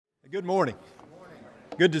Good morning.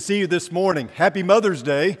 Good to see you this morning. Happy Mother's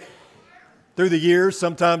Day. Through the years,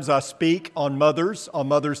 sometimes I speak on Mother's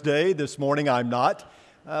Day. This morning, I'm not.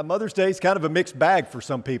 Mother's Day is kind of a mixed bag for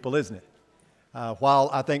some people, isn't it? While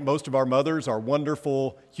I think most of our mothers are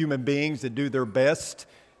wonderful human beings that do their best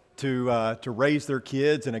to raise their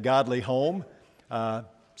kids in a godly home,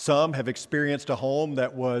 some have experienced a home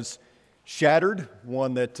that was shattered,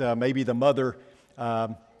 one that maybe the mother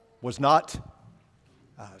was not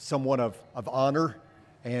someone of honor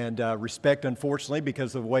and respect, unfortunately,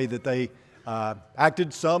 because of the way that they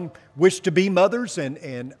acted. Some wish to be mothers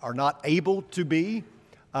and are not able to be.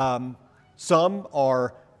 Some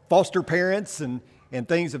are foster parents and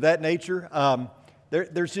things of that nature.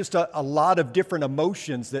 There's just a lot of different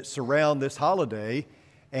emotions that surround this holiday,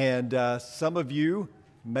 and some of you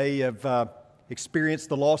may have experienced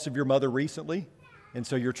the loss of your mother recently, and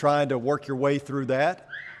so you're trying to work your way through that.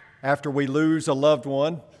 After we lose a loved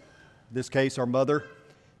one, in this case our mother,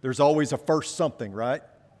 there's always a first something, right?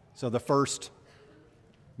 So the first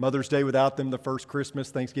Mother's Day without them, the first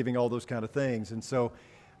Christmas, Thanksgiving, all those kind of things. And so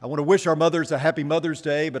I want to wish our mothers a happy Mother's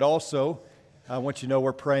Day, but also I want you to know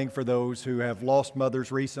we're praying for those who have lost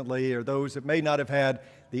mothers recently or those that may not have had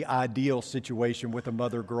the ideal situation with a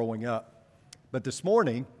mother growing up. But this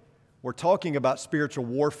morning, we're talking about spiritual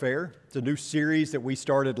warfare. It's a new series that we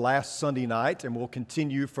started last Sunday night and will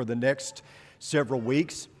continue for the next several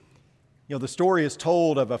weeks. You know, the story is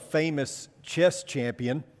told of a famous chess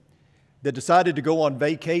champion that decided to go on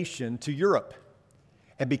vacation to Europe.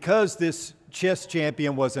 And because this chess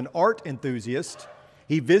champion was an art enthusiast,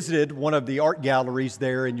 he visited one of the art galleries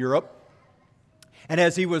there in Europe. And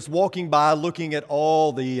as he was walking by looking at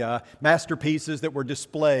all the masterpieces that were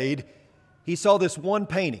displayed, he saw this one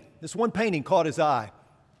painting. This one painting caught his eye.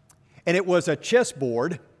 And it was a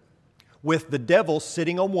chessboard with the devil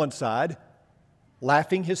sitting on one side,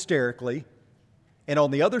 laughing hysterically. And on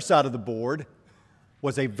the other side of the board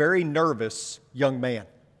was a very nervous young man.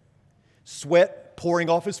 Sweat pouring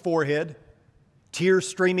off his forehead, tears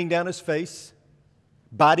streaming down his face,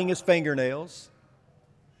 biting his fingernails.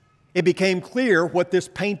 It became clear what this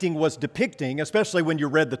painting was depicting, especially when you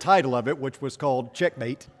read the title of it, which was called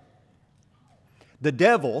Checkmate. The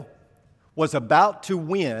devil was about to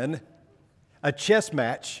win a chess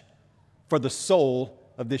match for the soul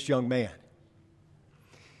of this young man.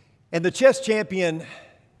 And the chess champion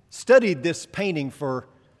studied this painting for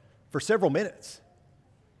several minutes.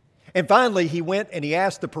 And finally, he went and he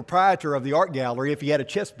asked the proprietor of the art gallery if he had a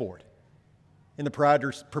chessboard. And the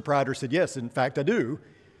proprietor said, yes, in fact, I do.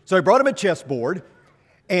 So he brought him a chessboard,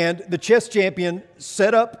 and the chess champion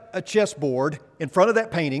set up a chessboard in front of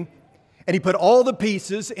that painting, and he put all the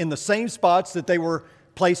pieces in the same spots that they were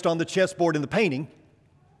placed on the chessboard in the painting.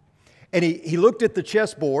 And he looked at the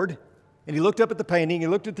chessboard, and he looked up at the painting, he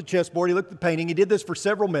looked at the chessboard, he looked at the painting. He did this for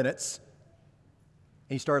several minutes,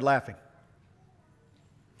 and he started laughing.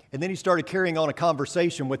 And then he started carrying on a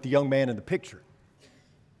conversation with the young man in the picture.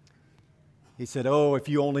 He said, "Oh, if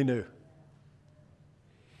you only knew."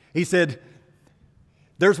 He said,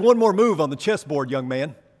 "There's one more move on the chessboard, young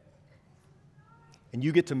man, and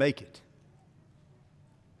you get to make it."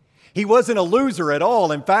 He wasn't a loser at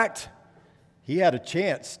all. In fact, he had a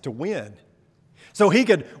chance to win. So he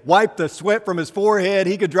could wipe the sweat from his forehead,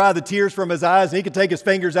 he could dry the tears from his eyes, and he could take his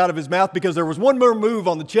fingers out of his mouth because there was one more move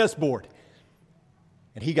on the chessboard,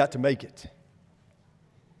 and he got to make it.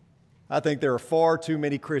 I think there are far too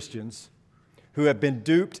many Christians who have been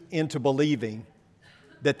duped into believing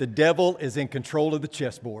that the devil is in control of the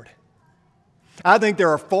chessboard. I think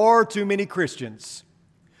there are far too many Christians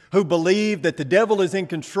who believe that the devil is in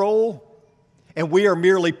control and we are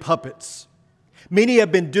merely puppets. Many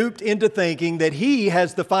have been duped into thinking that he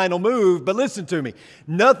has the final move, but listen to me,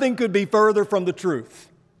 nothing could be further from the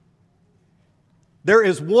truth. There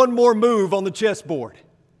is one more move on the chessboard,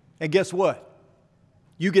 and guess what?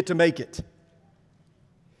 You get to make it.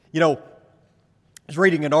 You know, I was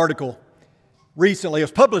reading an article recently. It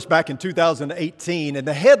was published back in 2018, and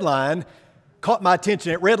the headline caught my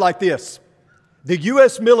attention. It read like this: "The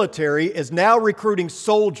U.S. military is now recruiting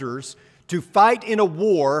soldiers to fight in a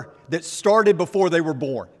war that started before they were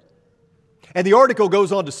born." And the article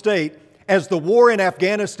goes on to state, as the war in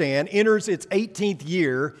Afghanistan enters its 18th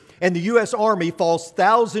year and the U.S. Army falls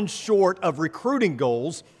thousands short of recruiting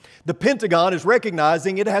goals, the Pentagon is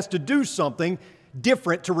recognizing it has to do something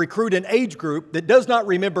different to recruit an age group that does not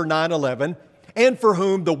remember 9/11 and for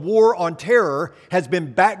whom the war on terror has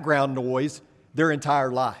been background noise their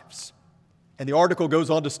entire lives. And the article goes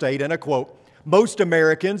on to state, and I quote, "Most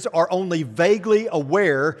Americans are only vaguely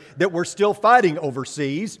aware that we're still fighting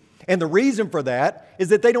overseas, and the reason for that is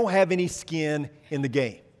that they don't have any skin in the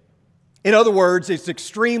game." In other words, it's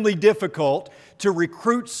extremely difficult to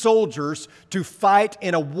recruit soldiers to fight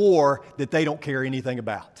in a war that they don't care anything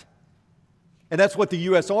about. And that's what the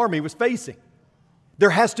U.S. Army was facing.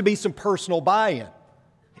 There has to be some personal buy-in.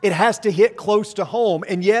 It has to hit close to home.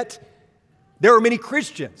 And yet, there are many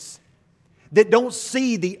Christians that don't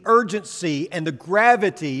see the urgency and the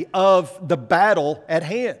gravity of the battle at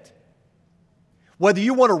hand. Whether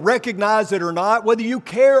you want to recognize it or not, whether you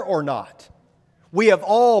care or not, we have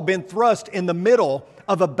all been thrust in the middle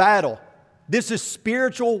of a battle. This is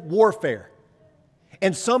spiritual warfare.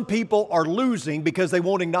 And some people are losing because they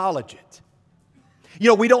won't acknowledge it. You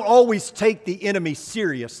know, we don't always take the enemy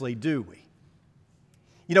seriously, do we?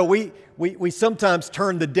 You know, we sometimes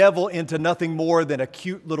turn the devil into nothing more than a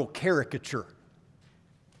cute little caricature.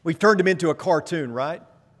 We've turned him into a cartoon, right?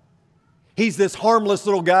 He's this harmless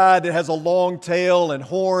little guy that has a long tail and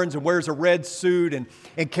horns and wears a red suit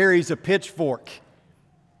and carries a pitchfork.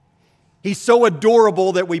 He's so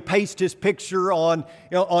adorable that we paste his picture on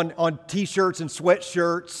T-shirts and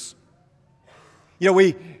sweatshirts. You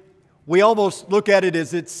know, we almost look at it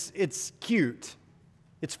as it's cute.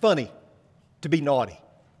 It's funny to be naughty.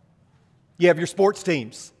 You have your sports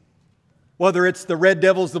teams, whether it's the Red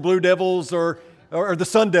Devils, the Blue Devils, or the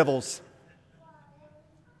Sun Devils.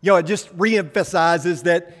 You know, it just reemphasizes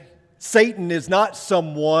that Satan is not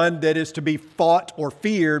someone that is to be fought or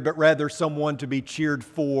feared, but rather someone to be cheered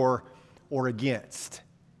for or against.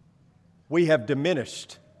 We have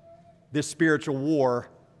diminished this spiritual war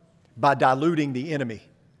by diluting the enemy.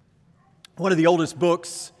 One of the oldest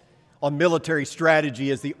books on military strategy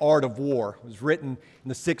is The Art of War. It was written in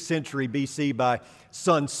the 6th century BC by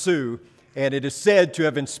Sun Tzu, and it is said to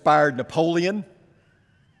have inspired Napoleon.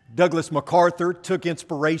 Douglas MacArthur took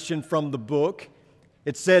inspiration from the book.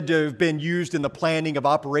 It's said to have been used in the planning of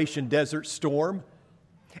Operation Desert Storm.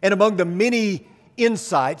 And among the many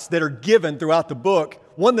insights that are given throughout the book,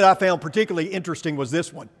 one that I found particularly interesting was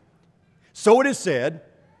this one. So it is said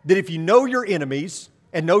that if you know your enemies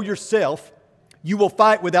and know yourself, you will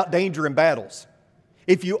fight without danger in battles.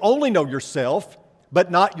 If you only know yourself,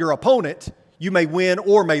 but not your opponent, you may win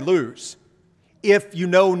or may lose. If you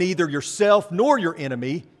know neither yourself nor your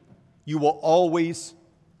enemy, you will always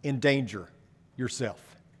endanger yourself.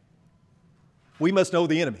 We must know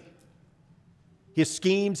the enemy, his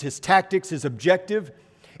schemes, his tactics, his objective.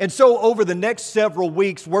 And so over the next several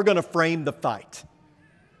weeks, we're going to frame the fight.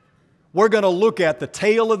 We're going to look at the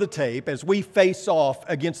tail of the tape as we face off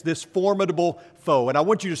against this formidable foe. And I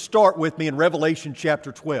want you to start with me in Revelation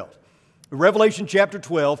chapter 12. In Revelation chapter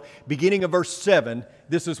 12, beginning of verse 7,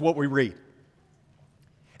 this is what we read.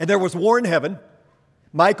 And there was war in heaven,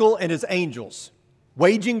 Michael and his angels,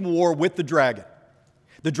 waging war with the dragon.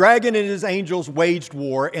 The dragon and his angels waged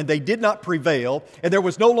war, and they did not prevail, and there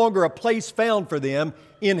was no longer a place found for them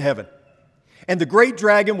in heaven. And the great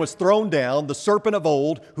dragon was thrown down, the serpent of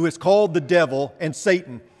old, who is called the devil and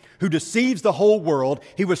Satan, who deceives the whole world.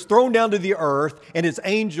 He was thrown down to the earth, and his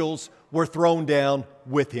angels were thrown down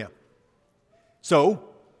with him. So,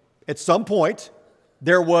 at some point,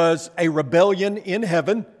 there was a rebellion in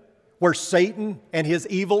heaven where Satan and his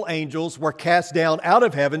evil angels were cast down out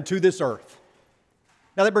of heaven to this earth.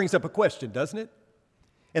 Now that brings up a question, doesn't it?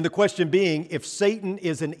 And the question being, if Satan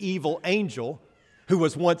is an evil angel who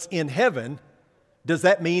was once in heaven, does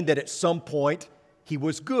that mean that at some point he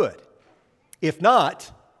was good? If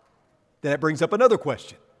not, then that brings up another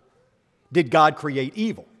question. Did God create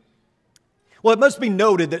evil? Well, it must be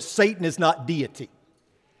noted that Satan is not deity,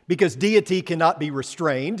 because deity cannot be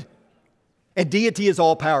restrained, and deity is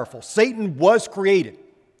all-powerful. Satan was created.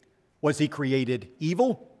 Was he created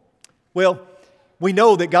evil? Well, we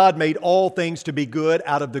know that God made all things to be good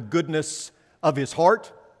out of the goodness of His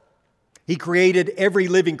heart. He created every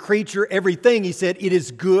living creature, everything. He said, it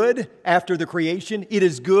is good after the creation. It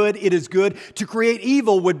is good, it is good. To create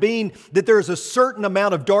evil would mean that there is a certain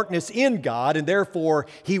amount of darkness in God, and therefore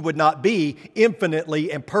He would not be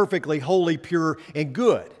infinitely and perfectly holy, pure, and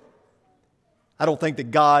good. I don't think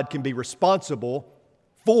that God can be responsible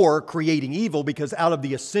for creating evil, because out of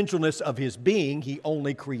the essentialness of His being, He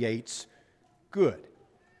only creates good.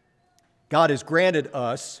 God has granted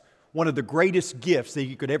us one of the greatest gifts that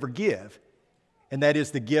He could ever give, and that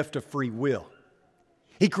is the gift of free will.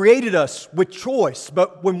 He created us with choice,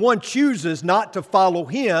 but when one chooses not to follow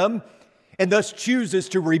Him and thus chooses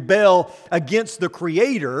to rebel against the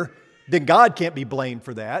Creator, then God can't be blamed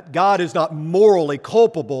for that. God is not morally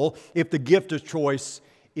culpable if the gift of choice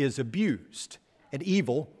is abused. And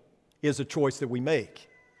evil is a choice that we make.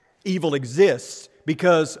 Evil exists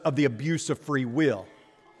because of the abuse of free will.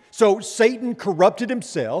 So Satan corrupted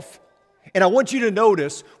himself, And I want you to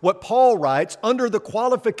notice what Paul writes under the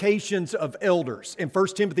qualifications of elders in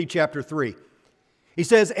 1 Timothy chapter 3. He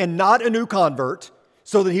says, "And not a new convert,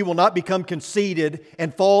 so that he will not become conceited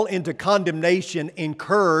and fall into condemnation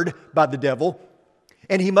incurred by the devil.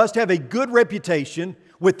 And he must have a good reputation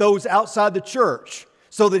with those outside the church,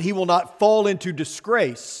 so that he will not fall into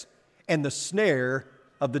disgrace and the snare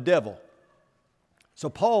of the devil." So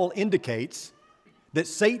Paul indicates that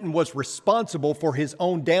Satan was responsible for his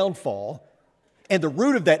own downfall, and the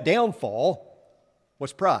root of that downfall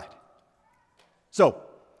was pride. So,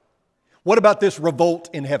 what about this revolt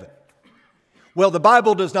in heaven? Well, the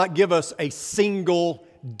Bible does not give us a single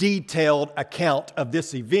detailed account of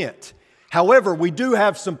this event. However, we do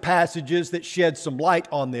have some passages that shed some light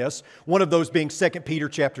on this. One of those being 2 Peter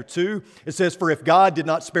chapter 2. It says, "For if God did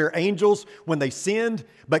not spare angels when they sinned,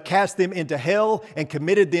 but cast them into hell and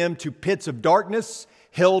committed them to pits of darkness,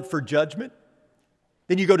 held for judgment."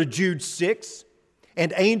 Then you go to Jude 6.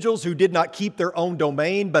 "And angels who did not keep their own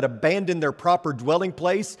domain, but abandoned their proper dwelling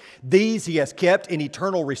place, these he has kept in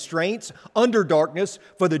eternal restraints under darkness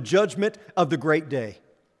for the judgment of the great day."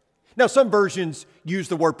 Now, some versions use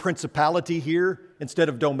the word principality here instead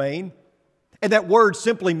of domain. And that word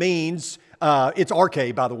simply means, it's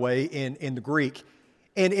arche, by the way, in the Greek.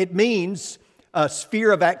 And it means a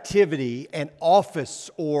sphere of activity, an office,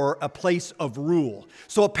 or a place of rule.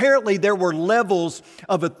 So apparently there were levels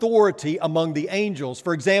of authority among the angels.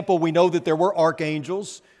 For example, we know that there were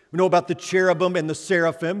archangels. We know about the cherubim and the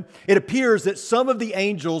seraphim. It appears that some of the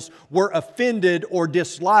angels were offended or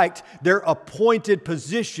disliked their appointed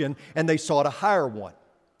position, and they sought a higher one.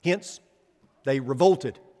 Hence, they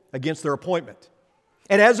revolted against their appointment.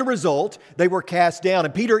 And as a result, they were cast down.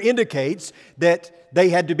 And Peter indicates that they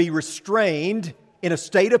had to be restrained in a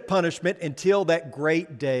state of punishment until that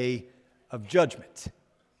great day of judgment.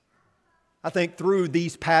 I think through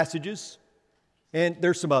these passages, and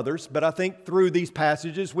there's some others, but I think through these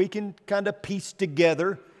passages we can kind of piece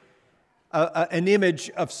together an image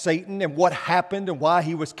of Satan and what happened and why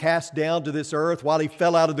he was cast down to this earth, why he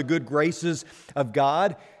fell out of the good graces of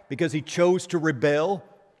God, because he chose to rebel.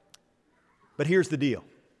 But here's the deal.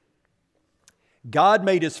 God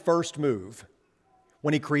made his first move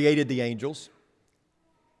when he created the angels.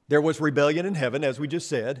 There was rebellion in heaven, as we just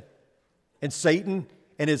said, and Satan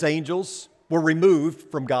and his angels were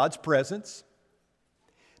removed from God's presence.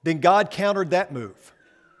 Then God countered that move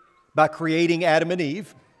by creating Adam and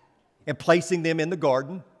Eve and placing them in the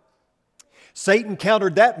garden. Satan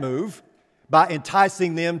countered that move by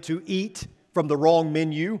enticing them to eat from the wrong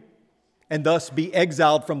menu and thus be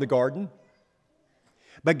exiled from the garden.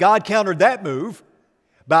 But God countered that move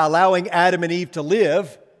by allowing Adam and Eve to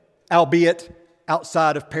live, albeit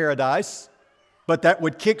outside of paradise, but that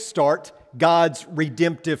would kickstart God's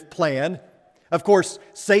redemptive plan. Of course,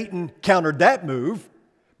 Satan countered that move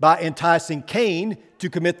by enticing Cain to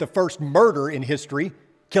commit the first murder in history,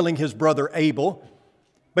 killing his brother Abel.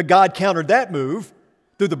 But God countered that move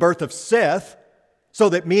through the birth of Seth, so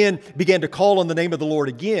that men began to call on the name of the Lord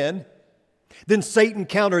again. Then Satan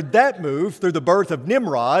countered that move through the birth of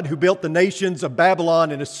Nimrod, who built the nations of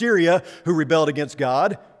Babylon and Assyria, who rebelled against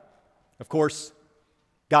God. Of course,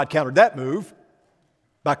 God countered that move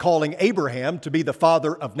by calling Abraham to be the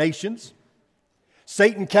father of nations.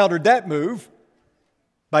 Satan countered that move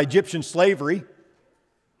by Egyptian slavery.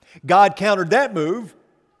 God countered that move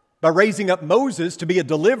by raising up Moses to be a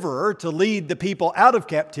deliverer to lead the people out of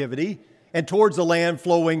captivity and towards a land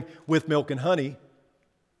flowing with milk and honey.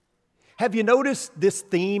 Have you noticed this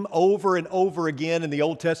theme over and over again in the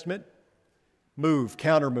Old Testament? Move,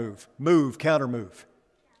 counter move, move, counter move.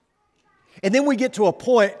 And then we get to a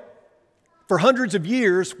point for hundreds of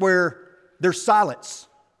years where there's silence.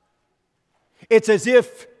 It's as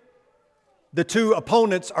if the two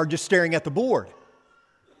opponents are just staring at the board.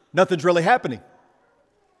 Nothing's really happening.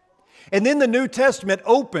 And then the New Testament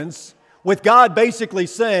opens with God basically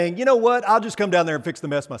saying, you know what, I'll just come down there and fix the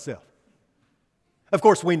mess myself. Of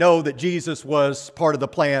course, we know that Jesus was part of the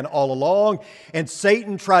plan all along, and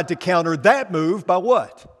Satan tried to counter that move by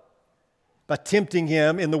what? By tempting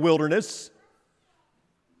him in the wilderness.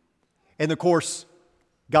 And of course,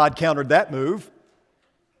 God countered that move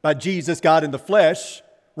by Jesus, God in the flesh,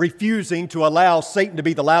 refusing to allow Satan to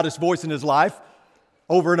be the loudest voice in his life.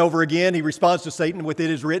 Over and over again, he responds to Satan with, "It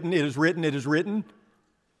is written, it is written, it is written."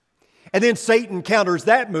 And then Satan counters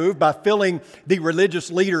that move by filling the religious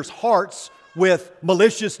leaders' hearts with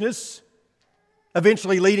maliciousness,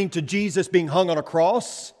 eventually leading to Jesus being hung on a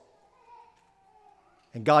cross.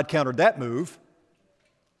 And God countered that move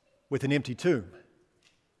with an empty tomb,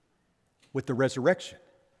 with the resurrection.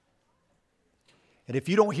 And if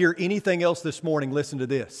you don't hear anything else this morning, listen to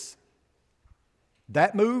this.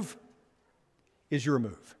 That move is your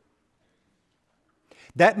move.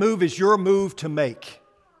 That move is your move to make.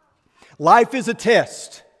 Life is a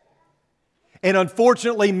test. And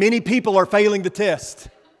unfortunately, many people are failing the test.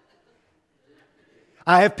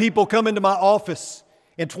 I have people come into my office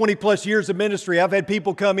in 20 plus years of ministry. I've had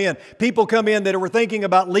people come in that were thinking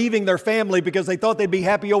about leaving their family because they thought they'd be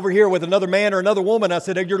happy over here with another man or another woman. I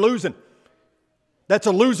said, hey, you're losing. That's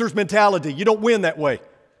a loser's mentality. You don't win that way.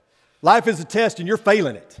 Life is a test and you're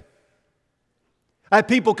failing it. I have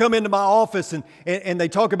people come into my office and they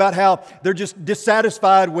talk about how they're just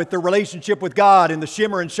dissatisfied with their relationship with God, and the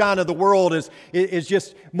shimmer and shine of the world is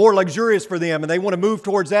just more luxurious for them, and they want to move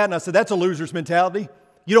towards that. And I said, that's a loser's mentality.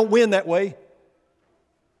 You don't win that way.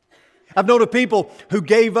 I've known of people who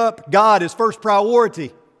gave up God as first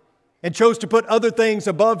priority and chose to put other things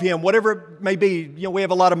above Him, whatever it may be. You know, we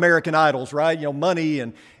have a lot of American idols, right? You know, money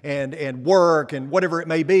and work and whatever it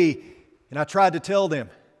may be. And I tried to tell them,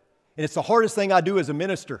 and it's the hardest thing I do as a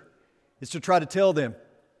minister, is to try to tell them,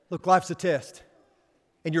 look, life's a test,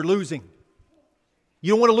 and you're losing.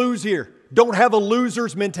 You don't want to lose here. Don't have a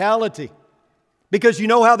loser's mentality, because you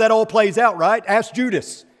know how that all plays out, right? Ask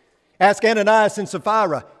Judas. Ask Ananias and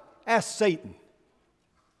Sapphira. Ask Satan.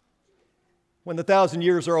 When the 1,000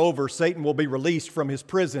 years are over, Satan will be released from his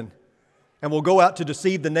prison and will go out to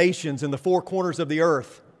deceive the nations in the four corners of the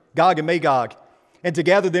earth, Gog and Magog, and to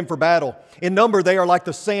gather them for battle. In number, they are like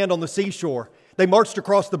the sand on the seashore. They marched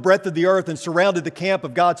across the breadth of the earth and surrounded the camp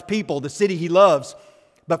of God's people, the city He loves.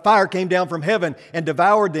 But fire came down from heaven and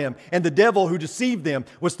devoured them, and the devil who deceived them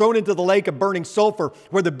was thrown into the lake of burning sulfur,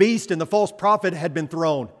 where the beast and the false prophet had been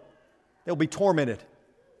thrown. They'll be tormented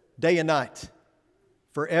day and night,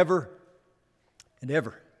 forever and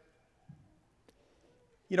ever.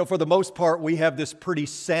 You know, for the most part, we have this pretty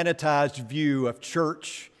sanitized view of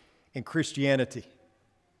church and Christianity.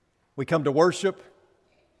 We come to worship,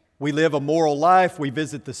 we live a moral life, we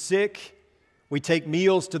visit the sick, we take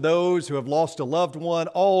meals to those who have lost a loved one,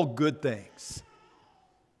 all good things.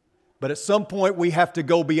 But at some point we have to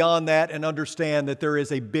go beyond that and understand that there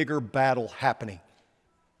is a bigger battle happening.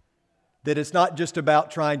 That it's not just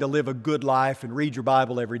about trying to live a good life and read your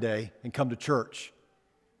Bible every day and come to church.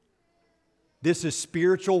 This is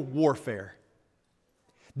spiritual warfare.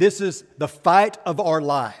 This is the fight of our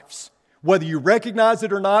lives. Whether you recognize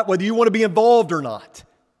it or not, whether you want to be involved or not.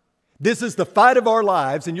 This is the fight of our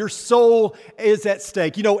lives, and your soul is at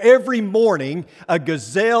stake. You know, every morning, a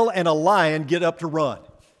gazelle and a lion get up to run.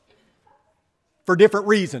 For different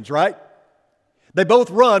reasons, right? They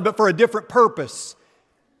both run, but for a different purpose.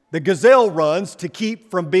 The gazelle runs to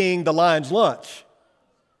keep from being the lion's lunch.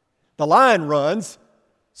 The lion runs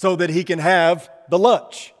so that he can have the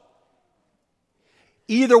lunch.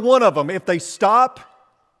 Either one of them, if they stop,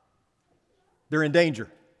 they're in danger.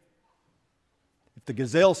 If the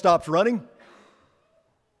gazelle stops running,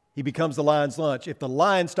 he becomes the lion's lunch. If the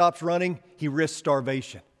lion stops running, he risks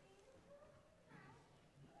starvation.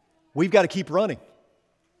 We've got to keep running.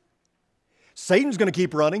 Satan's going to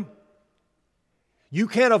keep running. You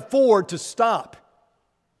can't afford to stop.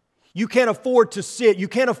 You can't afford to sit. You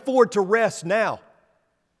can't afford to rest now.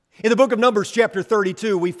 In the book of Numbers, chapter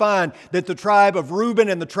 32, we find that the tribe of Reuben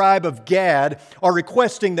and the tribe of Gad are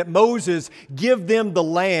requesting that Moses give them the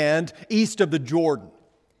land east of the Jordan.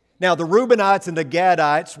 Now, the Reubenites and the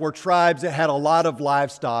Gadites were tribes that had a lot of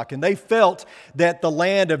livestock, and they felt that the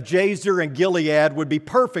land of Jazer and Gilead would be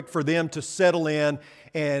perfect for them to settle in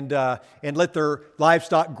and let their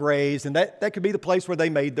livestock graze, and that could be the place where they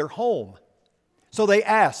made their home. So they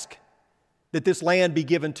asked that this land be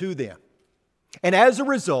given to them. And as a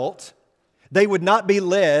result, they would not be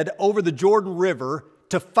led over the Jordan River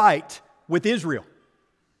to fight with Israel.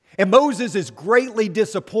 And Moses is greatly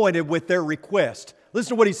disappointed with their request.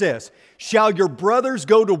 Listen to what he says. Shall your brothers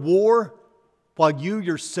go to war while you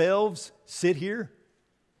yourselves sit here?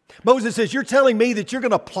 Moses says, you're telling me that you're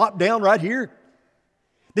going to plop down right here?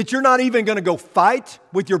 That you're not even going to go fight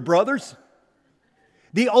with your brothers?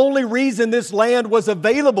 The only reason this land was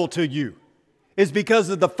available to you is because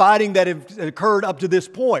of the fighting that had occurred up to this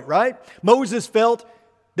point, right? Moses felt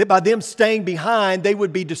that by them staying behind, they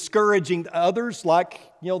would be discouraging others, like,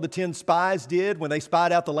 the 10 spies did when they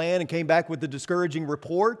spied out the land and came back with the discouraging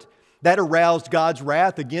report. That aroused God's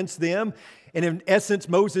wrath against them. And in essence,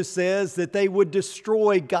 Moses says that they would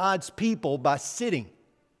destroy God's people by sitting.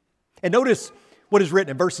 And notice what is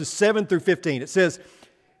written in verses 7 through 15. It says,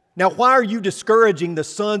 now why are you discouraging the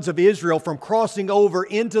sons of Israel from crossing over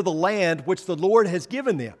into the land which the Lord has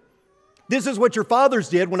given them? This is what your fathers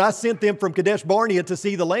did when I sent them from Kadesh Barnea to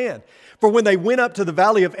see the land. For when they went up to the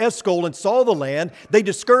valley of Eshcol and saw the land, they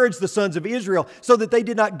discouraged the sons of Israel so that they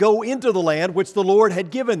did not go into the land which the Lord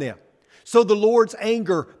had given them. So the Lord's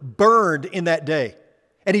anger burned in that day.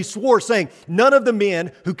 And he swore, saying, none of the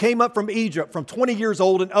men who came up from Egypt from 20 years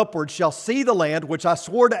old and upwards shall see the land which I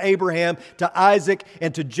swore to Abraham, to Isaac,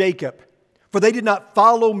 and to Jacob. For they did not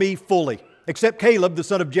follow me fully, except Caleb, the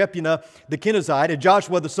son of Jephunneh, the Kenizzite, and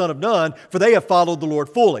Joshua, the son of Nun, for they have followed the Lord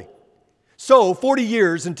fully. So 40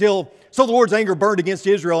 years so the Lord's anger burned against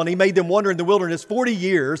Israel, and he made them wander in the wilderness 40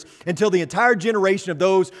 years until the entire generation of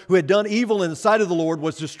those who had done evil in the sight of the Lord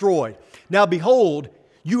was destroyed. Now behold,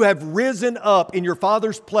 you have risen up in your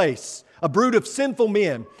father's place, a brood of sinful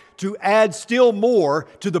men, to add still more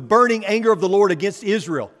to the burning anger of the Lord against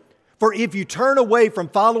Israel. For if you turn away from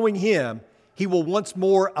following him, he will once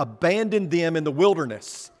more abandon them in the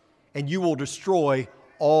wilderness, and you will destroy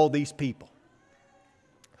all these people.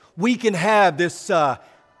 We can have this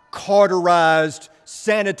cauterized,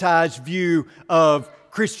 sanitized view of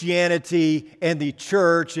Christianity and the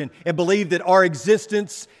church and believe that our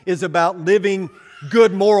existence is about living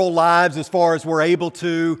good moral lives as far as we're able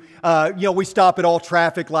to. We stop at all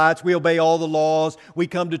traffic lights. We obey all the laws. We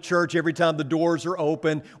come to church every time the doors are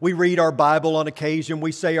open. We read our Bible on occasion.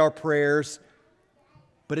 We say our prayers.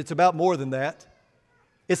 But it's about more than that.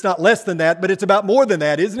 It's not less than that, but it's about more than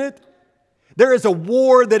that, isn't it? There is a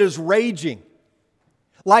war that is raging.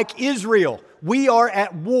 Like Israel, we are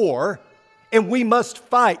at war and we must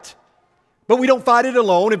fight. But we don't fight it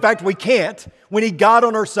alone. In fact, we can't. We need God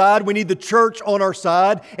on our side. We need the church on our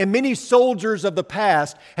side. And many soldiers of the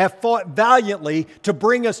past have fought valiantly to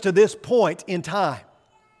bring us to this point in time.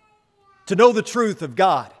 To know the truth of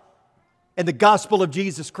God and the gospel of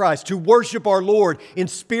Jesus Christ. To worship our Lord in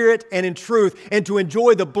spirit and in truth. And to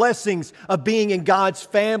enjoy the blessings of being in God's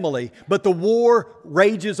family. But the war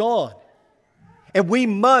rages on. And we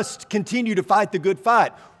must continue to fight the good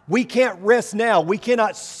fight. We can't rest now. We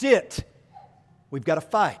cannot sit. We've got to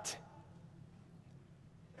fight.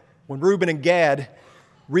 When Reuben and Gad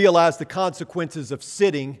realized the consequences of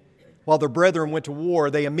sitting while their brethren went to war,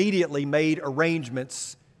 they immediately made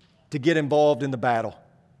arrangements to get involved in the battle.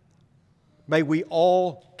 May we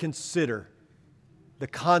all consider the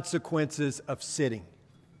consequences of sitting.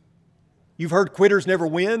 You've heard quitters never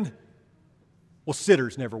win? Well,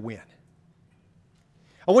 sitters never win.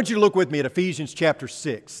 I want you to look with me at Ephesians chapter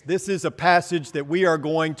 6. This is a passage that we are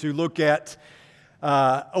going to look at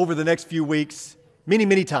over the next few weeks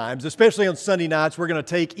many times, especially on Sunday nights. We're going to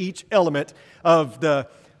take each element of the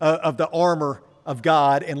armor of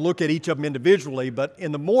God and look at each of them individually. But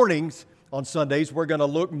in the mornings on Sundays, we're going to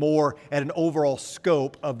look more at an overall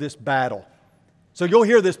scope of this battle. So you'll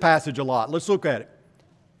hear this passage a lot. Let's look at it.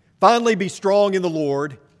 Finally, be strong in the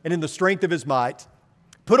Lord and in the strength of His might.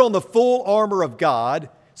 Put on the full armor of God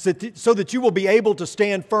so that you will be able to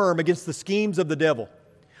stand firm against the schemes of the devil.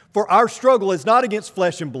 For our struggle is not against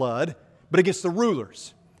flesh and blood, but against the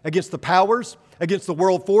rulers, against the powers, against the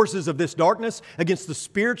world forces of this darkness, against the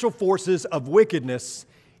spiritual forces of wickedness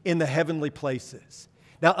in the heavenly places.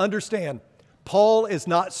 Now understand, Paul is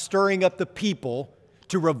not stirring up the people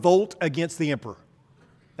to revolt against the emperor.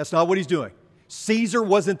 That's not what he's doing. Caesar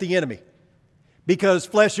wasn't the enemy, because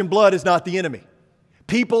flesh and blood is not the enemy.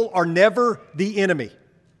 People are never the enemy.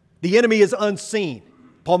 The enemy is unseen.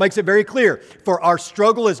 Paul makes it very clear. For our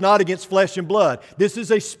struggle is not against flesh and blood. This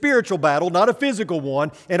is a spiritual battle, not a physical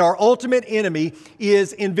one. And our ultimate enemy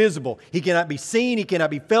is invisible. He cannot be seen. He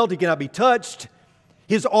cannot be felt. He cannot be touched.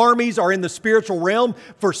 His armies are in the spiritual realm.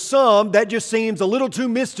 For some, that just seems a little too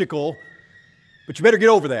mystical. But you better get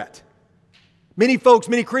over that. Many folks,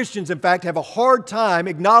 many Christians, in fact, have a hard time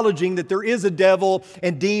acknowledging that there is a devil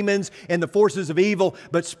and demons and the forces of evil,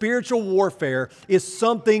 but spiritual warfare is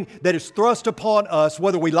something that is thrust upon us,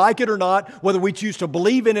 whether we like it or not, whether we choose to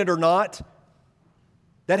believe in it or not.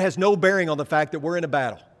 That has no bearing on the fact that we're in a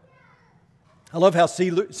battle. I love how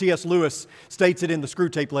C.S. Lewis states it in the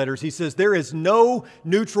Screwtape Letters. He says, there is no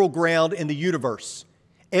neutral ground in the universe.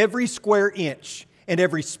 Every square inch and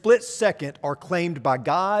every split second are claimed by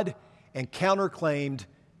God and counterclaimed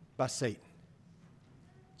by Satan.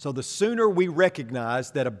 So the sooner we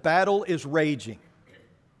recognize that a battle is raging,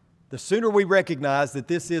 the sooner we recognize that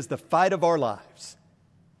this is the fight of our lives,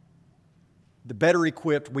 the better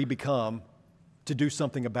equipped we become to do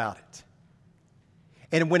something about it.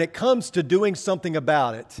 And when it comes to doing something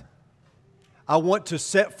about it, I want to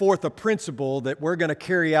set forth a principle that we're going to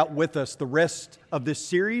carry out with us the rest of this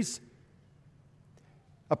series.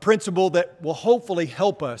 A principle that will hopefully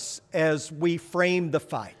help us as we frame the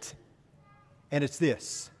fight. And it's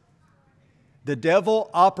this: The devil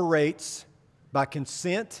operates by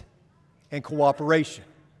consent and cooperation.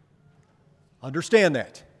 Understand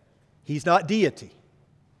that. He's not deity.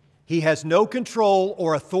 He has no control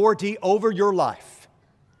or authority over your life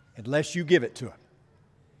unless you give it to him.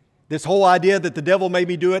 This whole idea that the devil made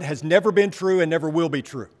me do it has never been true and never will be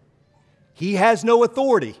true. He has no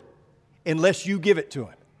authority unless you give it to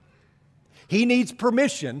him. He needs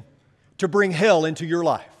permission to bring hell into your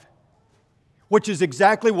life, which is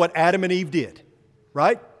exactly what Adam and Eve did,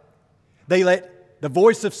 right? They let the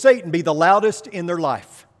voice of Satan be the loudest in their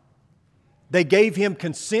life. They gave him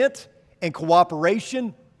consent and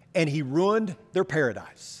cooperation, and he ruined their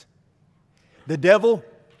paradise. The devil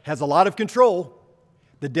has a lot of control.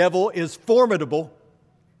 The devil is formidable,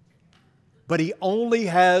 but he only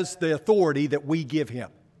has the authority that we give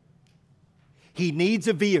him. He needs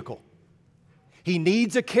a vehicle. He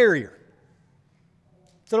needs a carrier.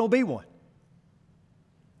 So don't be one.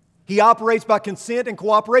 He operates by consent and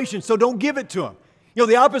cooperation, so don't give it to him. You know,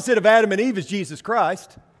 the opposite of Adam and Eve is Jesus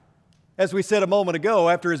Christ. As we said a moment ago,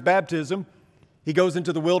 after his baptism, he goes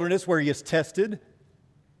into the wilderness where he is tested.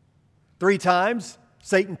 3 times,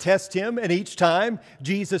 Satan tests him, and each time,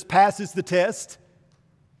 Jesus passes the test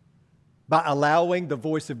by allowing the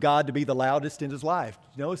voice of God to be the loudest in his life.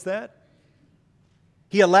 Did you notice that?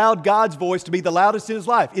 He allowed God's voice to be the loudest in his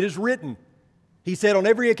life. It is written, he said on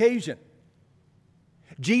every occasion.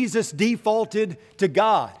 Jesus defaulted to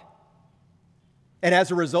God. And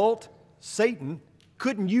as a result, Satan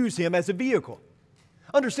couldn't use him as a vehicle.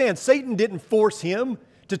 Understand, Satan didn't force him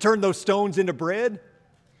to turn those stones into bread.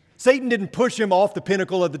 Satan didn't push him off the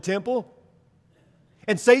pinnacle of the temple.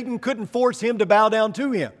 And Satan couldn't force him to bow down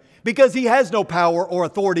to him because he has no power or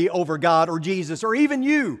authority over God or Jesus or even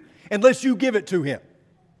you unless you give it to him.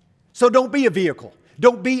 So don't be a vehicle.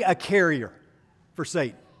 Don't be a carrier for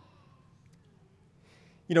Satan.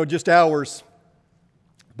 You know, just hours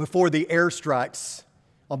before the airstrikes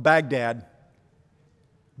on Baghdad,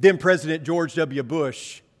 then President George W.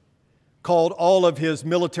 Bush called all of his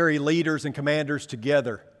military leaders and commanders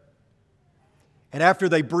together. And after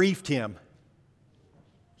they briefed him,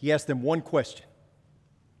 he asked them one question.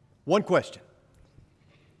 One question.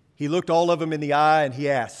 He looked all of them in the eye and he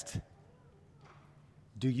asked,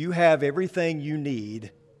 "Do you have everything you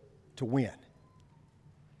need to win?"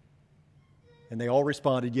 And they all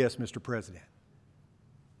responded, "Yes, Mr. President."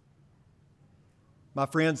 My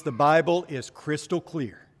friends, the Bible is crystal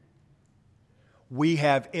clear. We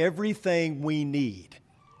have everything we need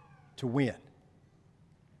to win.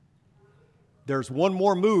 There's one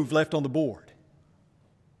more move left on the board.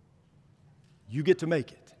 You get to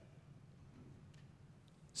make it.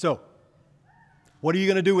 So, what are you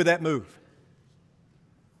going to do with that move?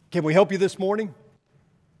 Can we help you this morning?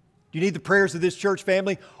 Do you need the prayers of this church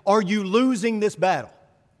family? Are you losing this battle?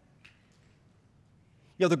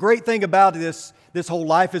 You know, the great thing about this whole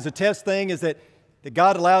life as a test thing is that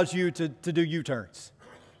God allows you to do U-turns.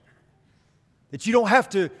 That you don't have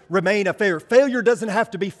to remain a failure. Failure doesn't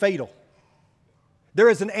have to be fatal. There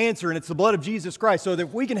is an answer, and it's the blood of Jesus Christ. So that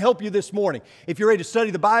if we can help you this morning, if you're ready to study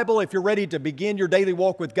the Bible, if you're ready to begin your daily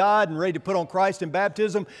walk with God and ready to put on Christ in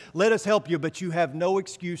baptism, let us help you. But you have no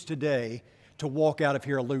excuse today to walk out of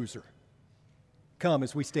here a loser. Come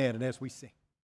as we stand and as we sing.